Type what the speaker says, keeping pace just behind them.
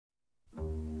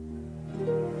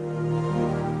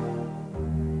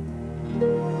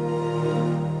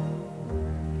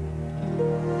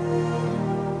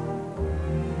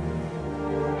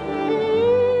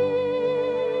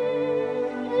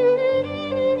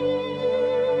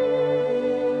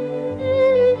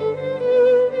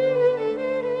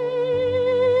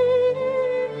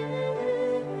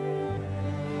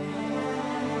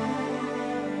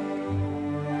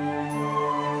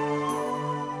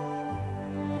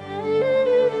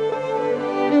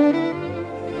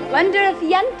Wonder if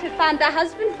Yenta found a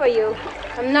husband for you.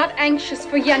 I'm not anxious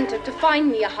for Yenta to find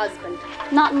me a husband.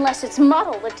 Not unless it's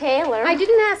Muddle, the tailor. I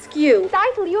didn't ask you.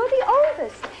 Idle, you're the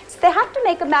oldest. So they have to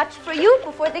make a match for you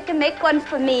before they can make one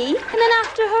for me. And then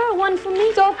after her, one for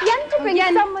me. So if Yenta brings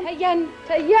someone...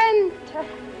 Yenta.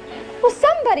 Well,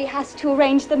 somebody has to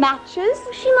arrange the matches.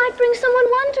 Well, she might bring someone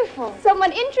wonderful.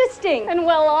 Someone interesting. And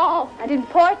well off. And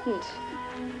important.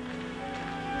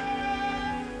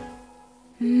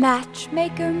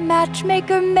 Matchmaker,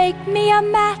 matchmaker, make me a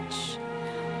match.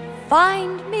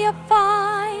 Find me a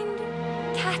find,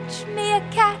 catch me a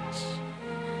catch.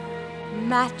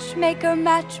 Matchmaker,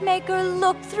 matchmaker,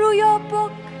 look through your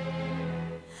book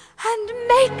and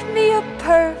make me a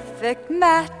perfect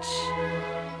match.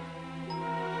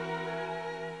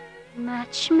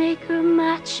 Matchmaker,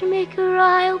 matchmaker,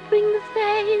 I'll bring the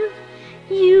veil.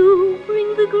 You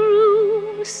bring the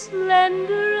groom,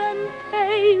 slender and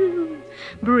pale.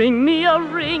 Bring me a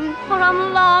ring, for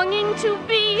I'm longing to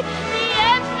be the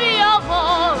envy of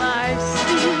all I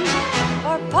see.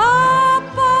 For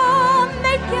Papa,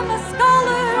 make him a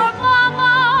scholar. For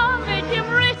Mama, make him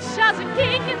rich as a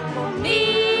king. For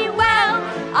me, well,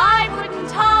 I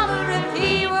wouldn't holler if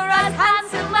he were as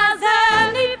handsome as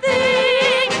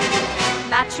anything.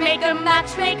 Matchmaker,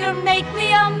 matchmaker, make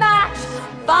me a match.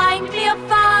 Find me a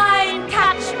find,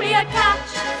 catch me a catch.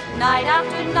 Night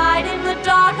after night in the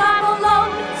dark I'm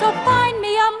alone, so find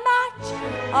me a match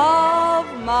of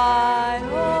my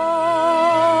own.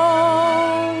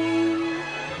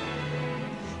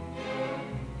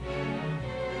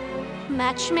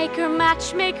 Matchmaker,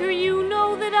 matchmaker, you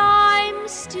know that I'm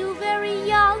still very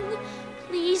young.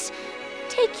 Please,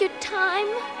 take your time.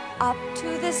 Up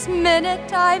to this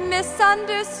minute I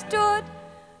misunderstood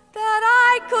that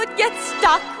I could get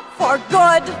stuck for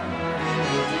good.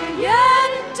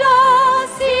 Yenta,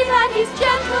 see that he's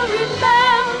gentle,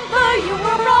 remember you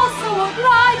were also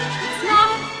obliged. It's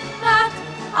not that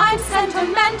I'm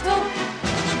sentimental,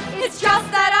 it's just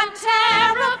that I'm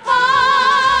terrified.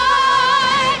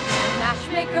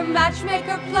 Matchmaker,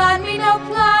 matchmaker, plan me no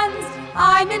plans,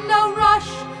 I'm in no rush,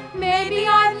 maybe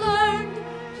I've learned.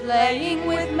 Playing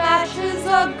with matches,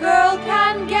 a girl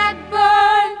can get burned.